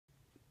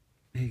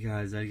Hey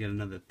guys, I got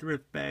another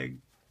thrift bag,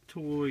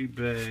 toy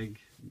bag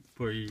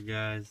for you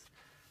guys.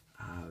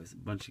 It's a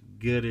bunch of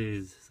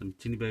goodies, some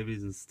teeny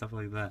babies and stuff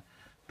like that.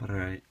 But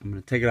alright, I'm going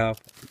to take it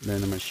off, then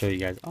I'm going to show you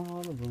guys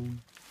all of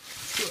them.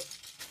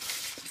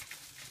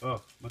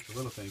 Oh, bunch of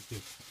little things too.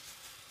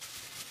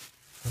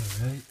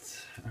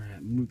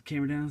 Alright, move the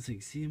camera down so you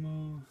can see them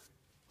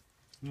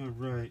all.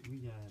 Alright, we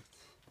got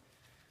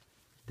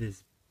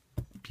this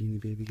beanie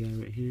baby guy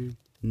right here.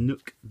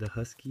 Nook the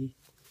Husky.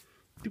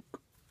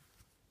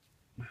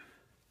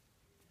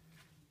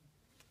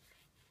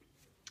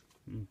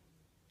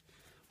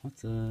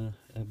 What's a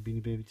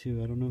beanie baby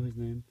too? I don't know his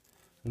name.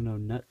 I don't know,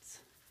 Nuts,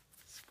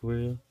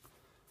 Squirrel,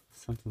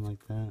 something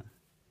like that.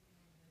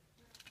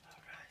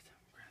 Alright,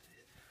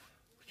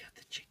 we got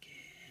the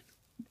chicken.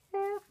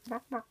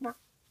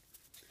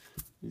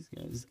 These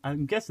guys,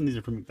 I'm guessing these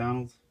are from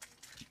McDonald's.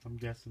 I'm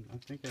guessing. I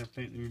think I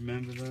faintly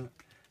remember that.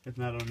 If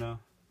not, I don't know. I'm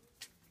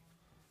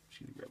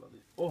just gonna grab all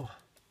these. Oh!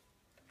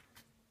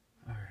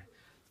 Alright.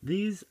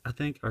 These, I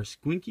think, are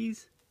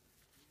Squinkies.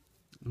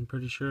 I'm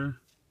pretty sure.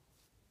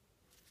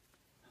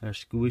 They're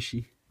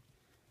squishy.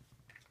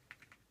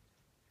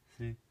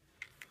 See?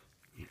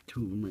 Yeah,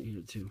 two of them right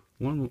here too.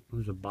 One,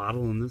 there's a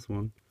bottle in this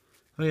one.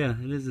 Oh yeah,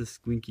 it is a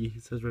Squinky.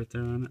 It says right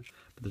there on it.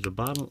 But there's a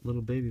bottle,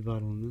 little baby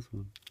bottle in this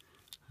one.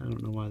 I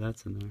don't know why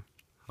that's in there.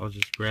 I was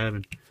just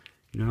grabbing.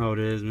 You know how it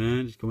is,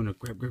 man. Just go in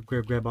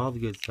there, grab all the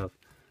good stuff.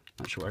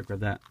 Not sure why I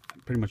grabbed that. I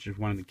pretty much just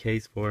wanted the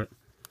case for it.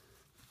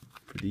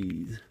 For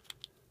these.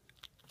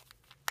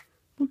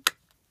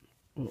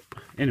 Oh.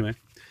 Anyway,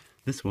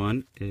 this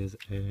one is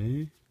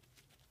a...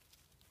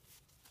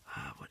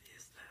 what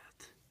is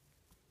that?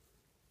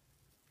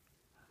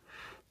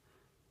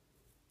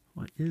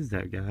 What is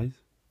that, guys?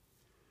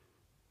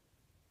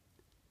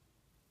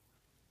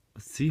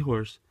 A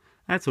seahorse.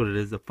 That's what it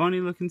is. A funny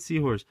looking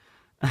seahorse.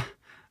 I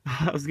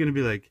was going to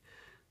be like,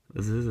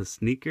 is this a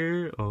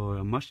sneaker or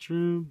a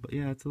mushroom? But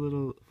yeah, it's a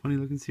little funny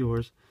looking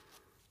seahorse.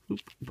 Oop,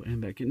 put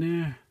him back in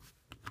there.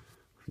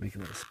 Make a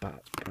little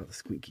spot for the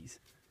Squinkies.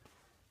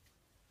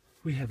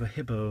 We have a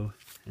hippo,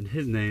 and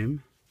his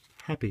name,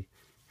 Happy.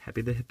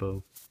 Happy the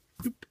hippo.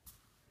 Oop.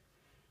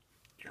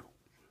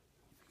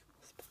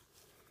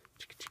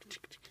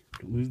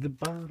 Don't lose the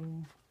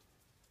bottle.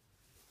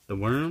 The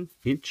worm,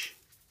 Inch.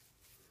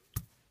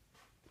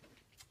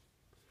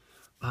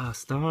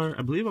 Star,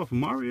 I believe off of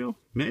Mario.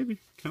 Maybe.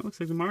 Kind of looks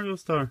like the Mario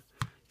star.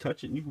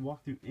 Touch it and you can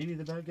walk through any of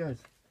the bad guys.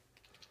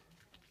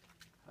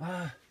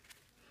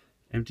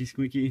 Empty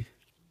Squinky.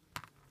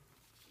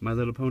 My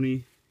Little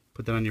Pony.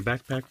 Put that on your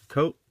backpack or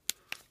coat.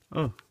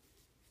 Oh.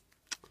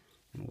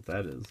 I don't know what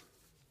that is.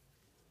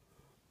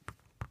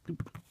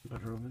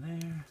 Put her over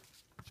there.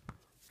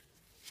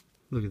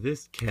 Look at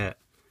this cat.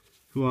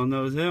 Who all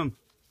knows him?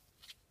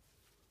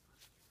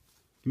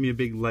 Give me a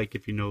big like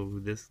if you know who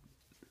this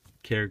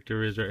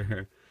character is right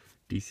here.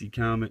 DC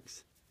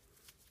Comics.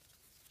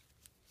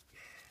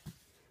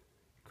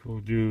 Cool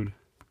dude.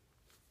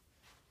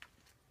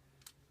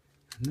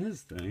 And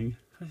this thing,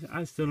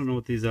 I still don't know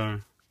what these are.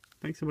 I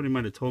think somebody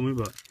might have told me,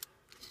 but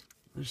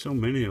there's so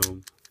many of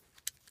them.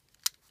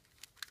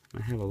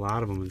 I have a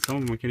lot of them, and some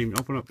of them I can't even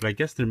open up, but I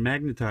guess they're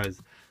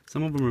magnetized.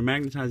 Some of them are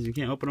magnetized. You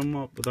can't open them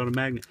up without a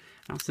magnet.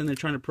 I'm sitting there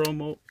trying to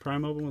prime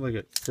open with like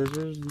a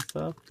scissors and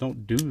stuff.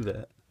 Don't do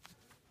that.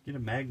 Get a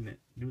magnet.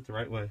 Do it the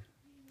right way.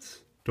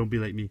 Don't be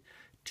like me.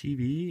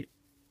 TV.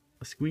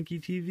 A Squinky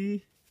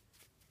TV.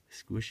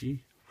 Squishy.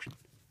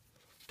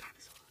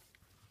 Dinosaur.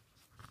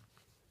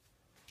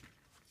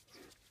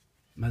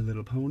 My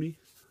Little Pony.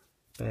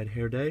 Bad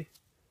Hair Day.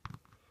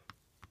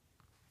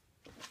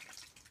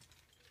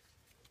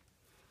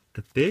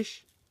 The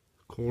fish.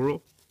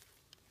 Coral.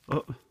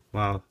 Oh,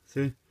 wow.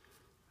 See?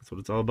 That's what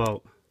it's all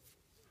about.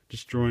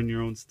 Destroying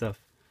your own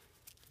stuff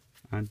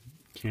on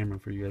camera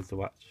for you guys to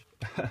watch.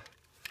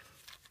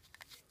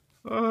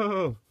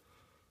 Oh,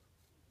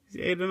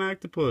 he ate an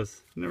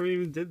octopus. Never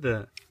even did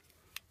that.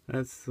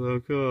 That's so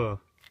cool.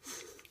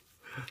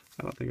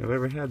 I don't think I've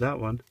ever had that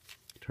one.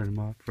 Turn them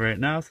off right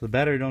now so the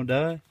battery don't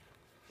die.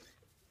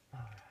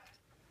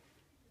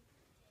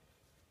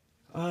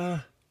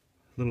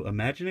 Little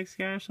Imaginex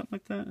guy or something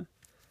like that,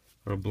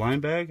 or a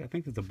blind bag. I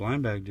think it's a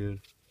blind bag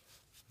dude.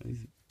 I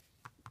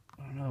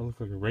don't know. Look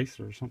like a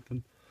racer or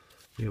something.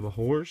 We have a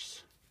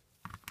horse.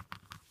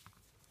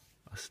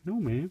 A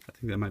snowman. I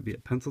think that might be a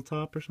pencil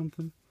top or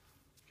something.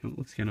 It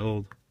looks kind of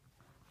old.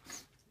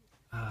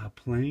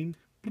 Plane.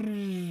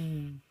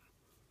 And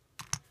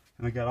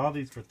I got all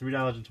these for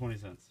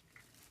 $3.20.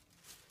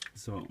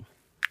 So,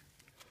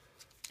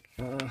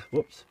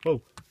 whoops.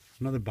 Oh,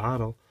 another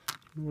bottle. I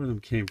don't know where them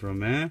came from,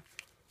 man.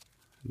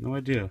 No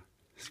idea.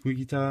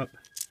 Squeaky Top.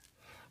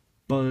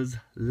 Buzz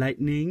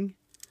Lightyear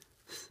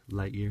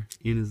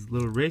in his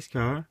little race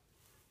car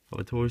of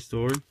a Toy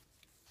Story.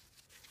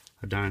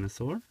 A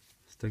dinosaur.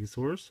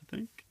 Stegosaurus, I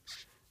think,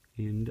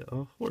 and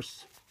a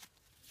horse.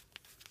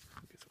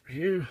 It's over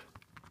here.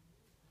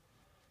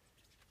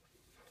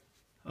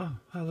 Oh,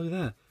 wow, look at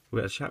that.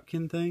 We got a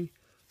Shopkin thing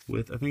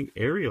with, I think,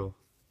 Ariel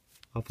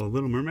off of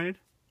Little Mermaid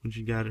when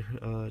she got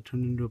her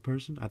turned into a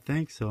person. I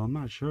think so. I'm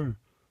not sure.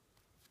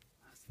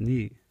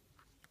 neat.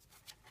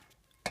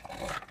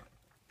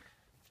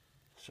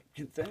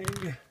 Second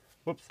thing.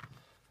 Whoops.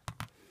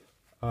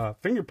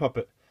 Finger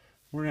puppet.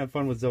 We're gonna have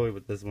fun with Zoe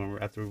with this one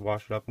after we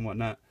wash it up and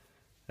whatnot.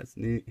 That's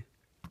neat.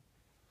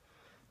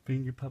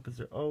 Finger puppets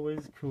are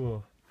always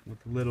cool with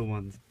the little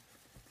ones.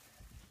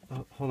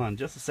 Oh, hold on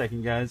just a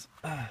second, guys.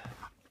 Alright.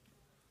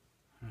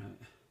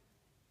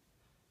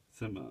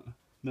 Some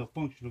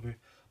malfunction over here.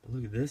 But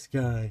look at this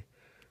guy.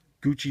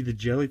 Gucci the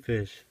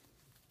jellyfish.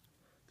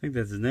 I think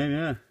that's his name,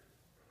 yeah.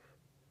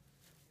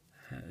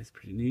 That's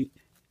pretty neat.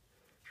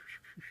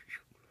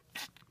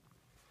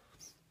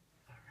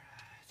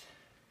 Alright.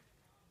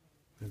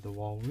 There's the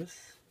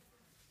walrus.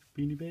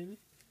 Beanie Baby.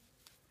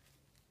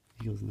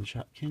 He goes in the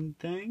Shopkin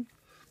thing.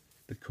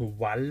 The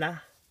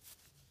koala.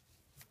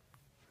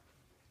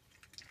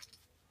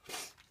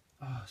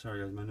 Oh,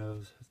 sorry guys, my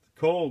nose. It's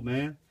cold,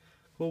 man.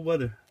 Cold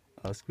weather.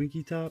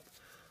 Squinky top.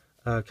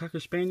 Cocker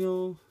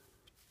Spaniel.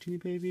 Teeny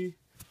Baby.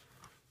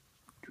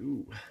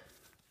 Ooh.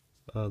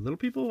 Little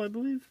People, I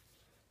believe.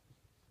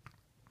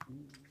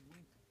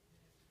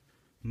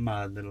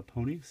 My Little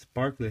Pony.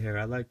 Sparkly hair.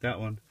 I like that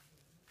one.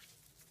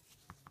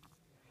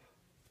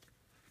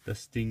 The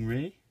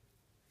Stingray.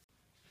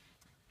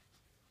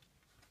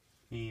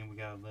 And we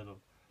got a little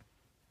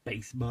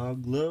baseball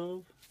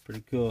glove.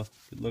 Pretty cool.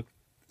 Good look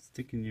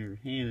sticking your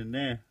hand in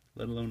there,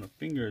 let alone a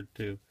finger or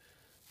two.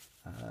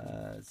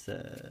 It's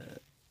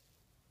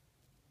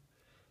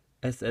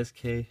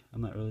SSK.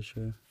 I'm not really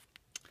sure.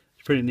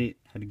 It's pretty neat.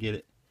 Had to get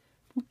it.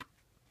 Boop.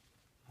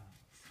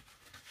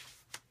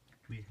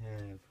 We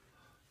have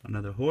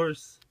another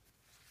horse.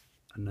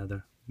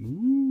 Another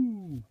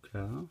moo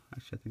cow.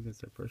 Actually, I think that's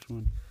their first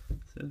one.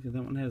 So,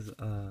 that one has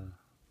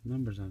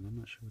numbers on it. I'm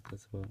not sure what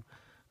that's about.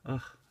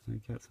 Ugh,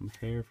 I got some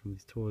hair from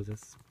these toys.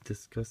 That's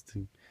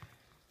disgusting.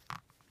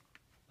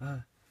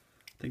 I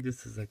think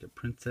this is like a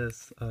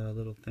princess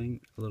little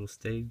thing, a little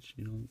stage,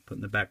 you know, put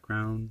in the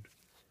background.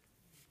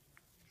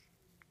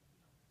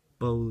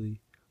 Bowley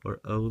or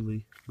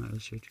Oli, I'm not really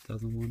sure,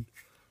 2001.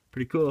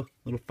 Pretty cool,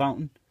 little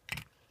fountain.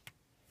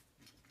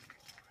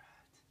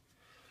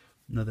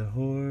 Another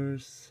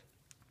horse.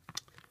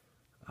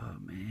 Oh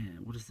man,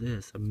 what is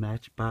this? A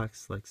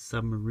Matchbox like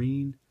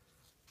submarine.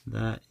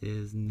 That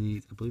is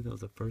neat. I believe that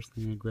was the first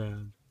thing I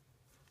grabbed.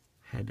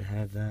 Had to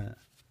have that.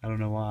 I don't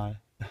know why.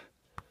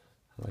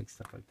 I like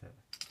stuff like that.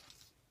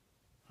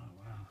 Oh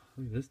wow,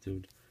 look at this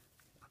dude.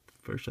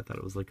 First I thought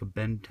it was like a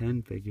Ben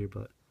 10 figure,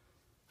 but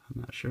I'm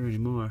not sure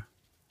anymore.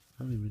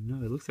 I don't even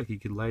know. It looks like he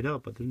could light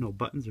up, but there's no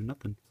buttons or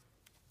nothing.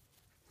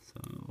 So,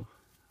 I'm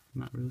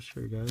not real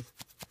sure, guys.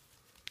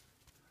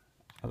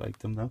 I like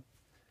them though.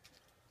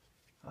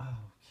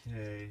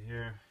 Okay,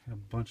 here a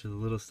bunch of the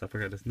little stuff. I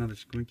got this another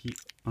Squinky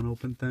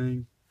unopened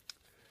thing.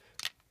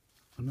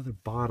 Another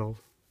bottle.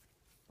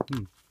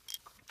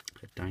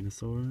 A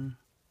dinosaur.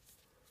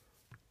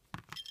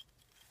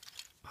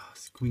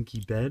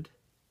 Squinky bed.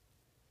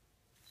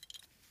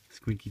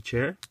 Squinky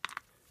chair.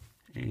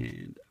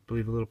 And I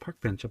believe a little park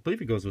bench. I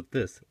believe it goes with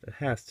this. It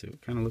has to.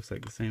 It kind of looks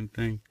like the same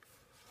thing.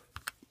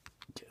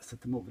 Okay,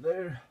 set them over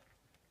there.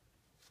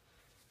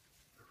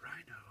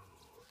 Rhino.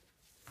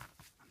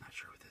 I'm not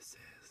sure what this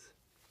is.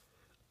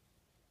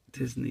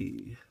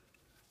 Disney.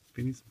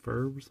 Feeding some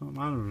fur or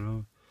something? I don't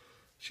know.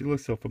 She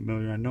looks so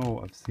familiar. I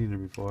know I've seen her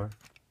before.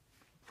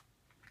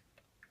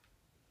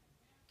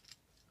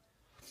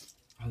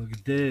 Oh, look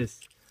at this.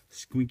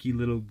 Squinky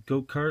little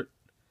go-kart.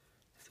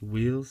 It's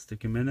wheels.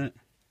 Stick them in it.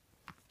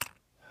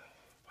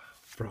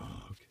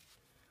 Frog.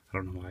 I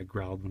don't know why I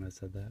growled when I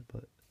said that,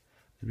 but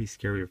it'd be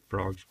scary if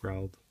frogs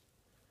growled.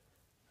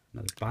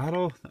 Another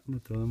bottle. I'm gonna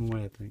throw them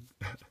away, I think.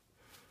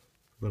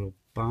 Little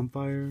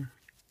bonfire.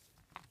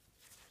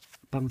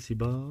 Bouncy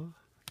ball.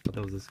 Thought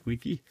that was a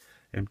squeaky.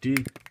 Empty.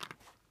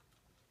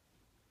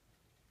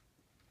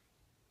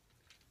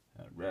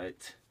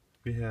 Alright.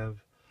 We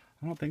have,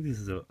 I don't think this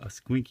is a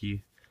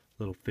squinky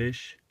little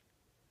fish.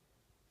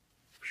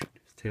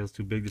 His tail's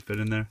too big to fit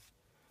in there.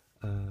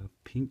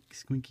 Pink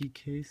squinky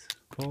case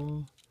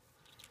ball.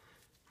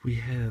 We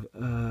have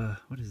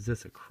what is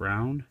this, a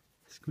crown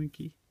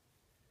squinky?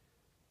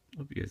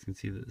 Hope you guys can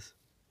see this.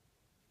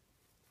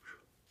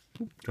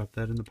 Drop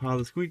that in the pile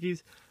of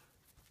squinkies.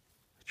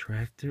 A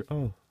tractor.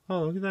 Oh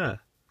look at that.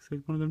 Looks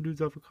like one of them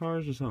dudes off of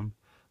Cars or something.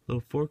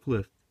 Little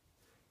forklift.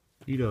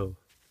 Neato.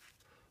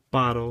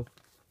 Bottle.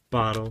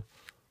 A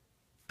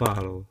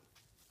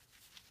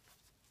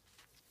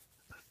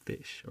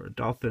fish or a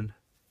dolphin.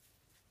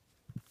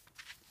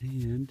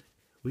 And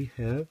we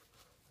have,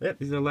 yep,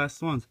 these are the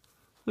last ones.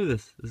 Look at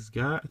this. This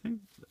guy, I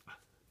think, is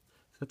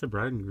that the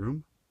bride and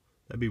groom?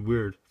 That'd be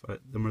weird if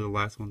them are the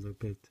last ones I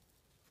picked.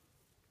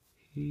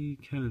 He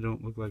kind of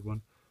don't look like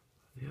one.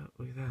 Yeah,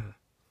 look at that.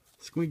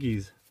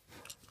 Squinkies.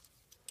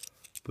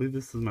 I believe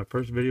this is my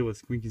first video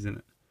with Squinkies in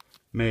it.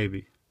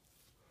 Maybe.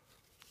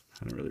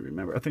 I don't really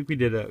remember. I think we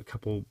did a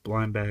couple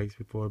blind bags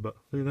before, but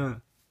look at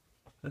that.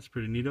 That's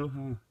pretty neato,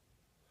 huh?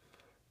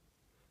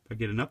 If I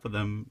get enough of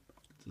them,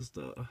 just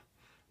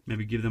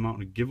maybe give them out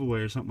in a giveaway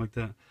or something like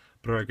that.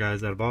 But alright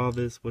guys, out of all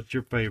this, what's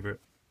your favorite?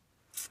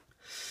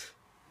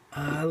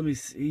 Let me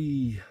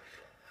see.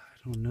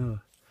 I don't know.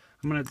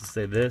 I'm gonna have to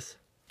say this.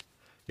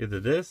 Either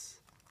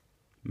this,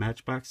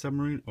 Matchbox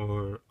Submarine,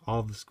 or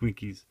all the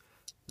Squinkies.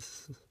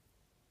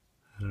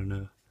 I don't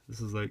know.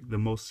 This is like the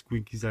most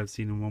Squinkies I've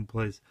seen in one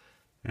place.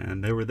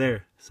 And they were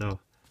there. So,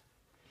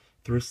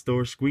 Thrift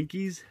Store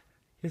Squinkies?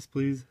 Yes,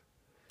 please.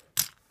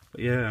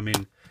 But yeah, I mean,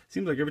 it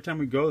seems like every time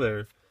we go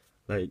there,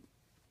 like,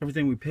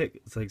 everything we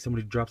pick, it's like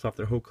somebody drops off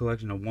their whole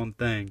collection of one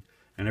thing.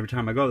 And every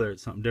time I go there,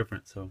 it's something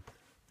different. So,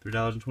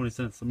 $3.20.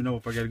 Let me know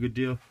if I got a good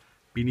deal.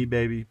 Beanie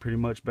Baby, pretty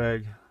much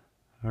bag.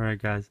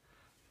 Alright, guys.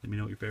 Let me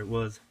know what your favorite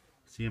was.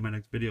 See you in my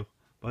next video.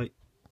 Bye.